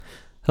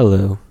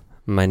Hello,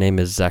 my name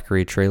is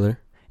Zachary Traylor,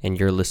 and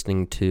you're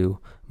listening to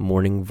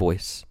Morning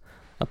Voice,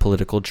 A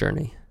Political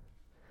Journey,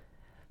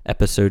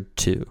 Episode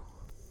 2,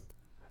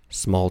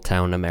 Small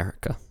Town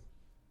America.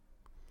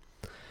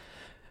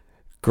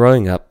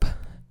 Growing up,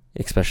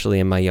 especially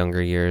in my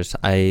younger years,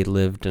 I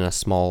lived in a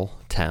small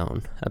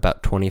town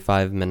about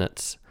 25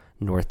 minutes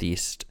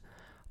northeast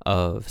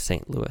of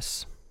St.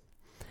 Louis.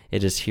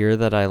 It is here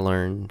that I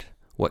learned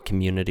what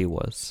community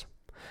was.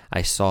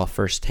 I saw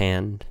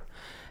firsthand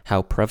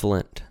how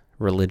prevalent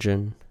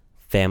religion,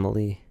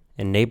 family,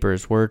 and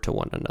neighbors were to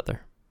one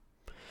another.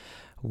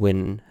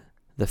 When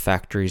the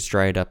factories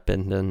dried up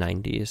in the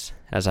 90s,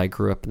 as I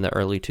grew up in the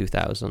early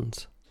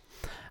 2000s,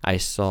 I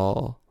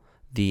saw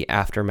the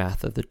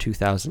aftermath of the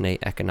 2008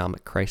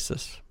 economic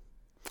crisis.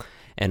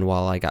 And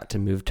while I got to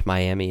move to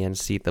Miami and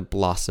see the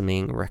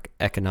blossoming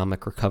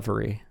economic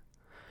recovery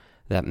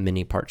that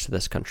many parts of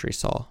this country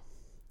saw,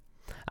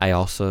 I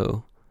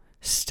also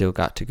still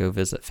got to go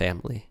visit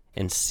family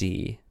and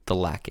see the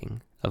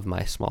lacking of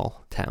my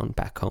small town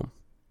back home.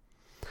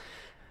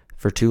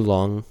 For too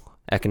long,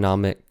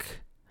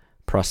 economic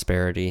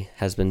prosperity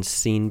has been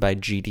seen by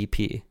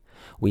GDP.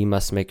 We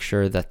must make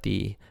sure that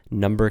the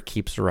number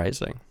keeps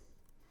rising.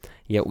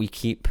 Yet we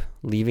keep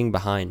leaving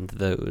behind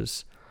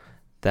those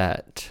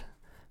that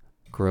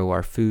grow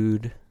our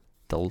food,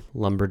 the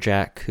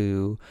lumberjack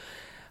who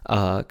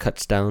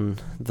cuts down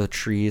the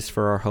trees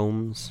for our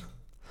homes.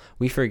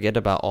 We forget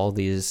about all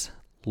these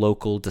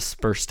local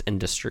dispersed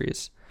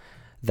industries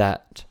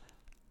that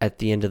at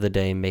the end of the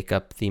day make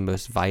up the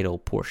most vital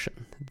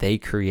portion. They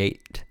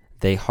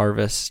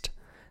harvest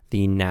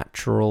the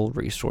natural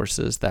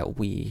resources that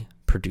we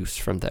produce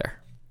from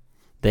there.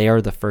 They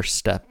are the first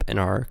step in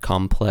our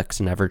complex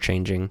and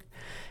ever-changing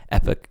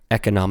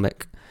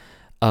economic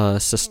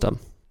system.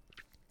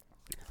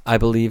 I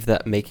believe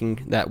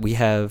that we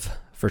have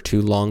for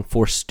too long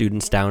forced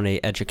students down a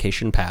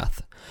education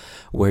path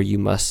where you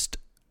must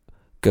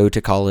go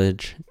to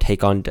college,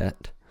 take on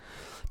debt.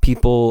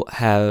 People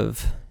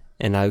have,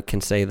 and I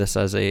can say this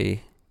as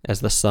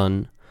the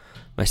son,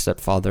 my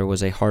stepfather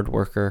was a hard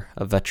worker,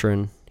 a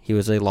veteran. He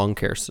was a lawn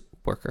care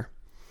worker.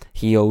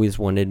 He always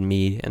wanted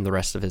me and the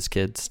rest of his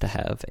kids to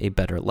have a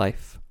better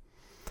life.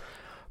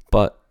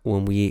 But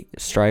when we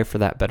strive for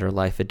that better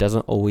life, it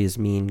doesn't always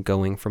mean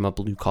going from a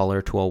blue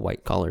collar to a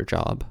white collar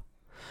job.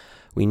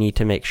 We need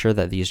to make sure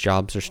that these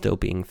jobs are still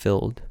being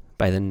filled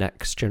by the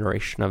next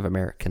generation of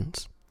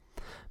Americans.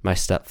 My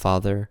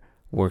stepfather,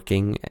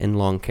 working in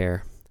lawn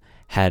care,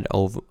 had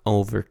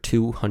over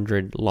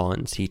 200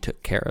 lawns he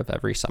took care of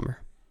every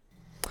summer.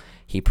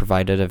 He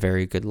provided a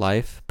very good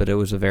life, but it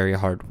was a very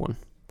hard one.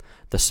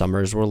 The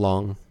summers were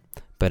long,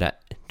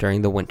 but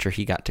during the winter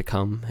he got to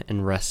come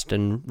and rest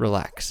and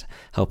relax,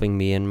 helping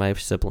me and my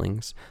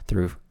siblings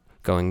through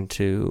going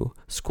to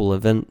school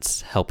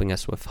events, helping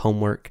us with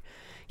homework.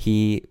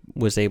 He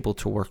was able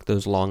to work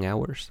those long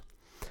hours.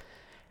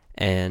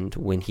 And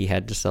when he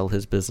had to sell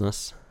his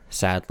business,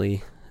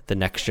 sadly, the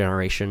next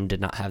generation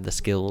did not have the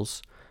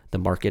skills, the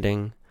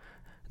marketing,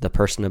 the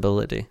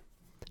personability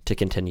to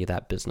continue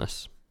that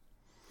business.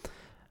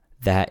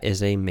 That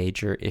is a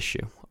major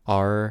issue.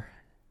 Our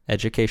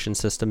education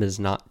system is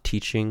not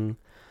teaching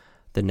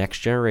the next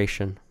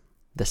generation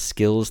the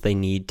skills they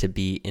need to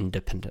be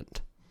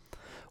independent.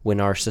 When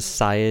our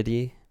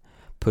society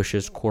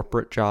pushes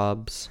corporate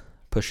jobs,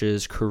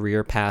 pushes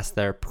career paths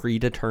that are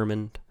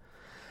predetermined,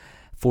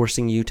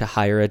 forcing you to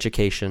higher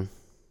education,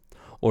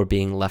 or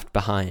being left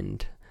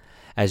behind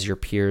as your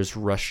peers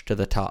rush to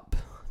the top,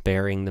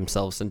 burying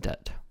themselves in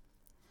debt.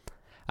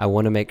 I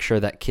want to make sure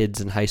that kids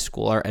in high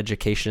school, our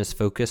education is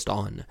focused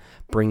on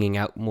bringing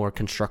out more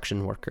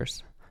construction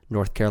workers.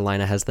 North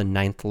Carolina has the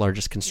 9th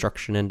largest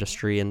construction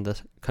industry in the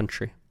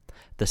country,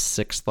 the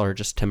 6th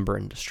largest timber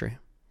industry.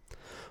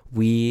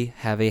 We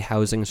have a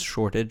housing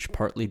shortage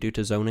partly due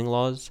to zoning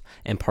laws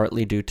and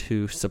partly due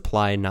to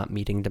supply not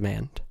meeting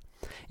demand.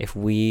 If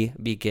we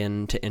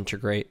begin to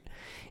integrate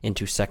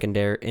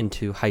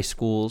into high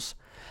schools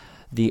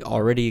the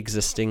already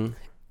existing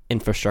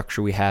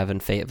infrastructure we have in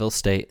Fayetteville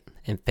State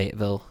and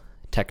Fayetteville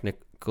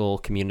Technical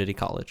Community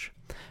College,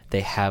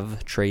 they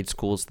have trade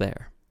schools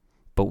there,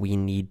 but we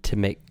need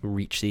to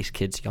reach these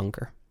kids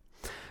younger.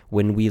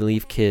 When we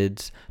leave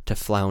kids to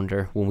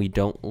flounder, when we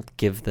don't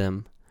give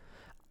them,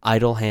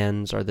 idle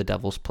hands are the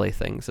devil's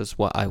playthings, is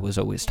what I was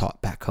always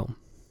taught back home.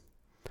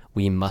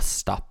 We must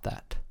stop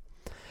that.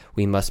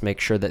 We must make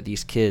sure that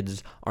these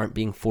kids aren't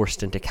being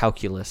forced into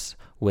calculus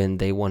when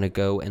they want to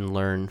go and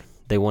learn.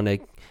 They want to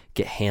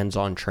get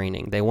hands-on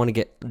training. They want to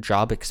get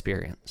job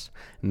experience.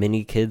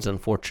 Many kids,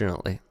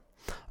 unfortunately,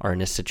 are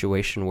in a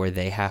situation where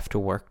they have to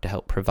work to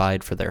help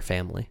provide for their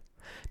family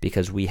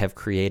because we have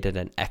created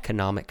an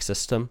economic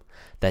system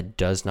that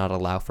does not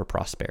allow for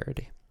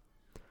prosperity.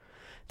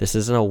 This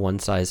isn't a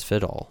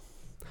one-size-fits-all.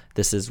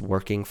 This is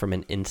working from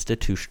an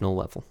institutional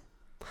level,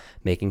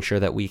 making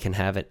sure that we can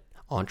have an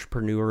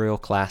entrepreneurial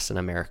class in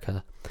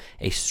America,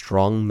 a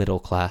strong middle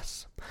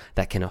class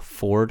that can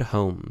afford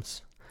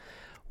homes.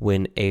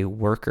 When a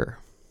worker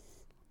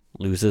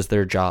loses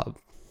their job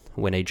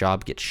when a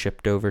job gets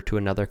shipped over to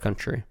another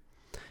country,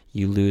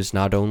 you lose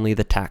not only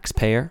the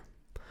taxpayer,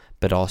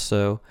 but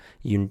also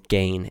you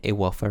gain a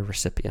welfare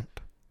recipient.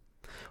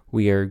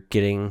 You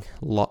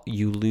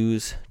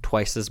lose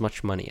twice as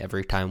much money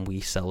every time we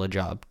sell a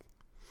job.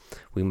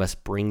 We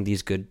must bring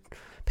these good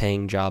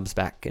paying jobs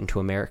back into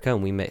America,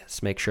 and we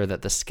must make sure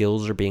that the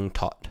skills are being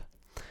taught.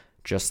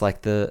 Just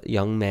like the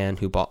young man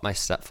who bought my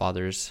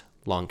stepfather's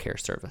lawn care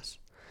service.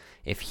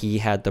 If he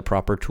had the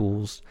proper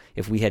tools,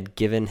 if we had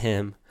given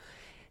him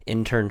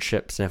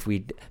internships, and if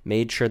we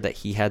made sure that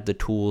he had the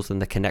tools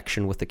and the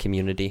connection with the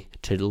community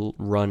to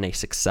run a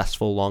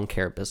successful lawn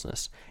care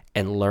business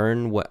and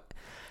learn what,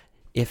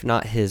 if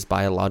not his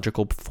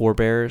biological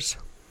forebears,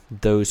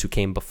 those who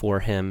came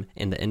before him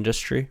in the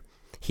industry,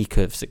 he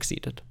could have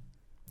succeeded.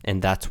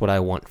 And that's what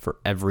I want for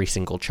every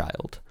single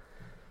child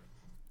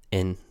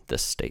in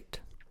this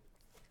state.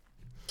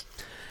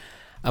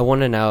 I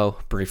want to now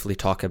briefly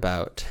talk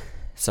about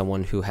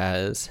someone who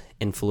has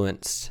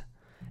influenced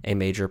a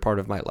major part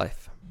of my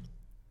life.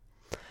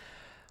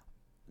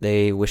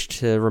 They wish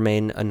to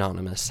remain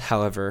anonymous.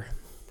 However,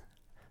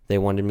 they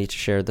wanted me to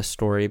share the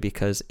story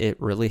because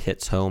it really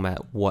hits home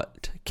at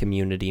what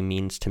community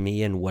means to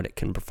me and what it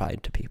can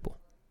provide to people.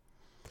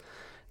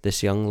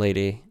 This young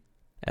lady,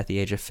 at the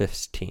age of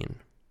 15,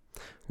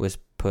 was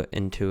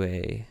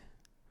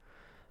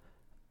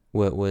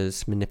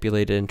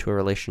manipulated into a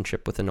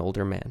relationship with an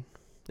older man,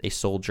 a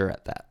soldier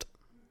at that.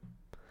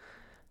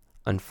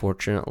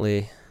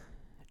 Unfortunately,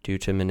 due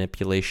to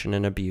manipulation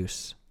and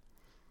abuse,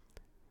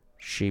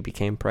 she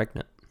became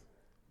pregnant.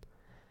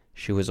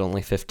 She was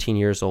only 15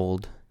 years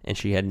old, and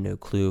she had no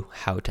clue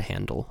how to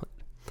handle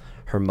it.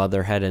 Her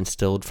mother had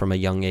instilled from a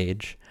young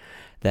age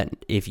that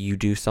if you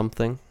do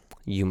something,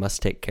 you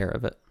must take care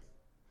of it.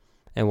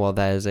 And while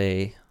that is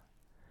a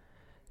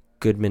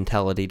good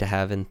mentality to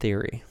have in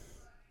theory,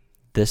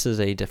 this is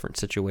a different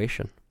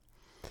situation.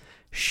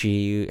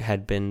 She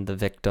had been the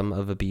victim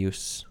of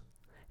abuse,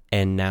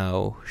 and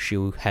now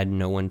she had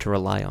no one to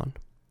rely on.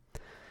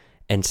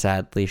 And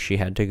sadly, she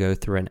had to go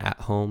through an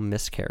at-home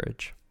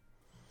miscarriage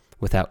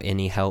without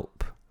any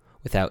help,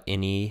 without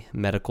any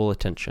medical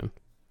attention.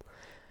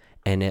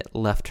 And it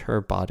left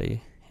her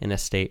body in a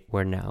state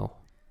where now,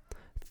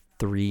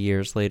 3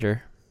 years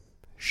later,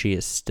 she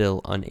is still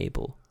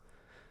unable.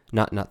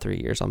 Not 3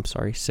 years,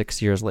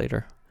 6 years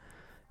later,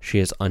 she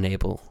is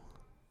unable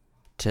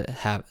to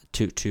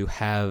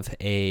have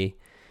a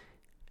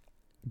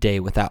day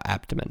without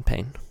abdomen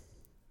pain.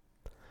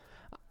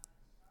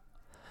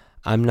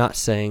 I'm not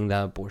saying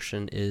that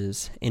abortion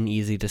is an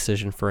easy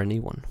decision for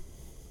anyone.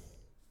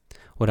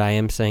 What I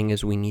am saying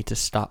is we need to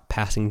stop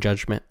passing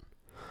judgment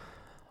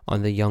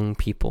on the young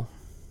people,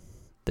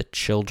 the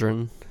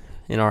children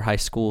in our high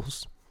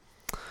schools,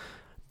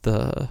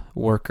 the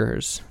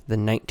workers, the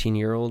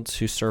 19-year-olds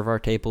who serve our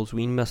tables.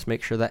 We must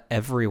make sure that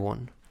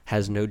everyone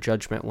has no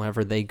judgment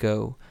whenever they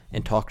go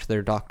and talk to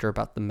their doctor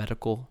about the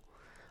medical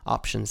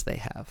options they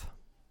have.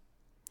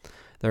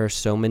 There are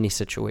so many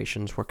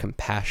situations where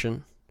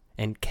compassion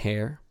and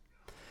care.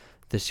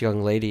 This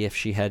young lady, if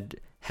she had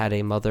had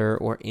a mother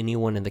or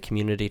anyone in the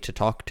community to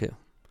talk to,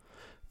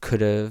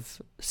 could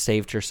have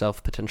saved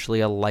herself potentially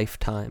a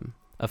lifetime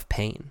of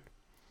pain.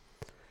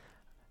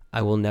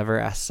 I will never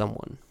ask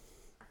someone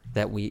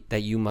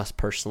that you must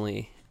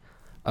personally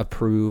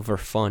approve or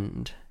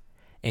fund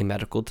a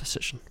medical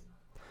decision.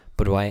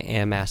 But what I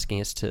am asking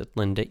is to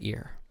lend an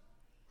ear.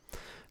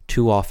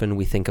 Too often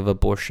we think of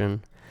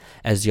abortion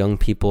as young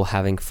people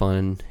having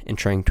fun and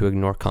trying to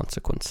ignore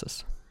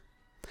consequences.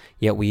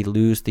 Yet we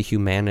lose the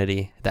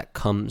humanity that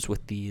comes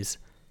with these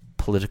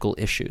political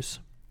issues.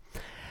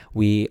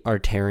 We are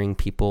tearing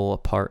people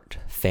apart,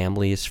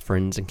 families,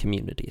 friends, and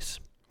communities.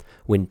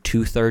 When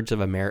 2/3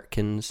 of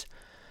Americans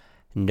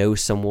know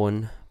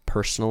someone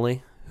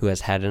personally who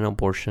has had an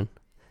abortion,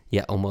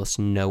 yet almost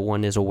no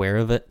one is aware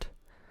of it,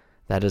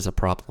 that is a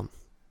problem.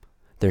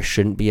 There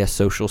shouldn't be a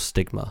social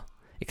stigma,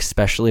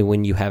 especially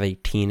when you have a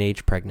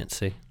teenage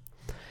pregnancy,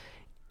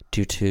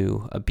 due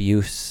to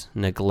abuse,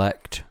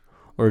 neglect,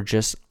 or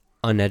just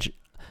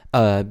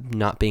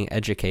not being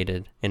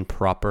educated in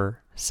proper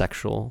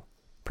sexual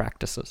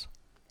practices.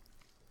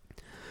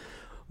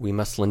 We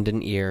must lend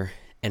an ear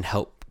and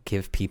help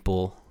give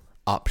people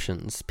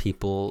options.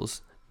 People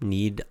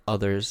need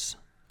others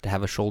to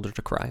have a shoulder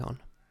to cry on.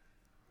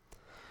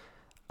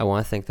 I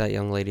want to thank that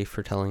young lady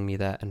for telling me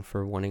that and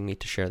for wanting me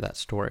to share that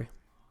story.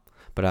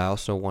 But I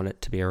also want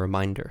it to be a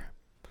reminder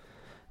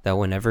that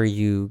whenever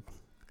you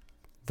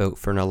vote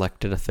for an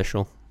elected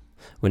official,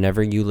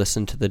 whenever you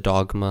listen to the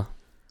dogma,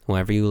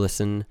 whenever you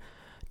listen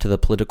to the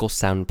political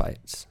sound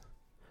bites,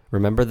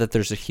 remember that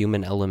there's a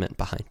human element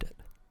behind it.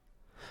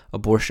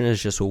 Abortion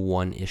is just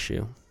one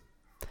issue,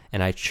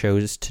 and I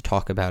chose to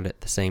talk about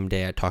it the same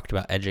day I talked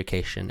about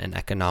education and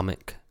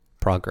economic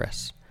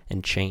progress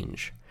and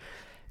change,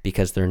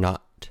 because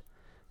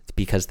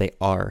they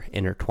are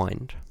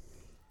intertwined.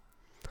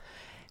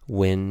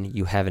 When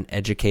you have an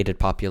educated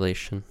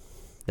population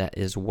that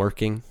is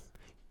working,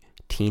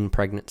 teen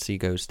pregnancy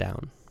goes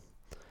down,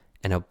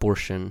 and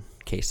abortion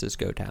cases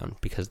go down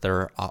because there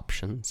are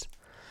options.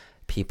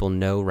 People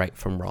know right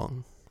from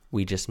wrong.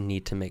 We just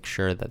need to make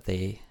sure that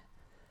they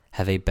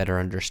have a better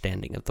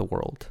understanding of the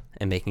world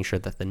and making sure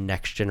that the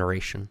next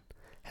generation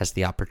has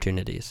the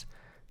opportunities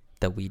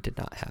that we did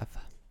not have.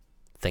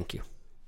 Thank you.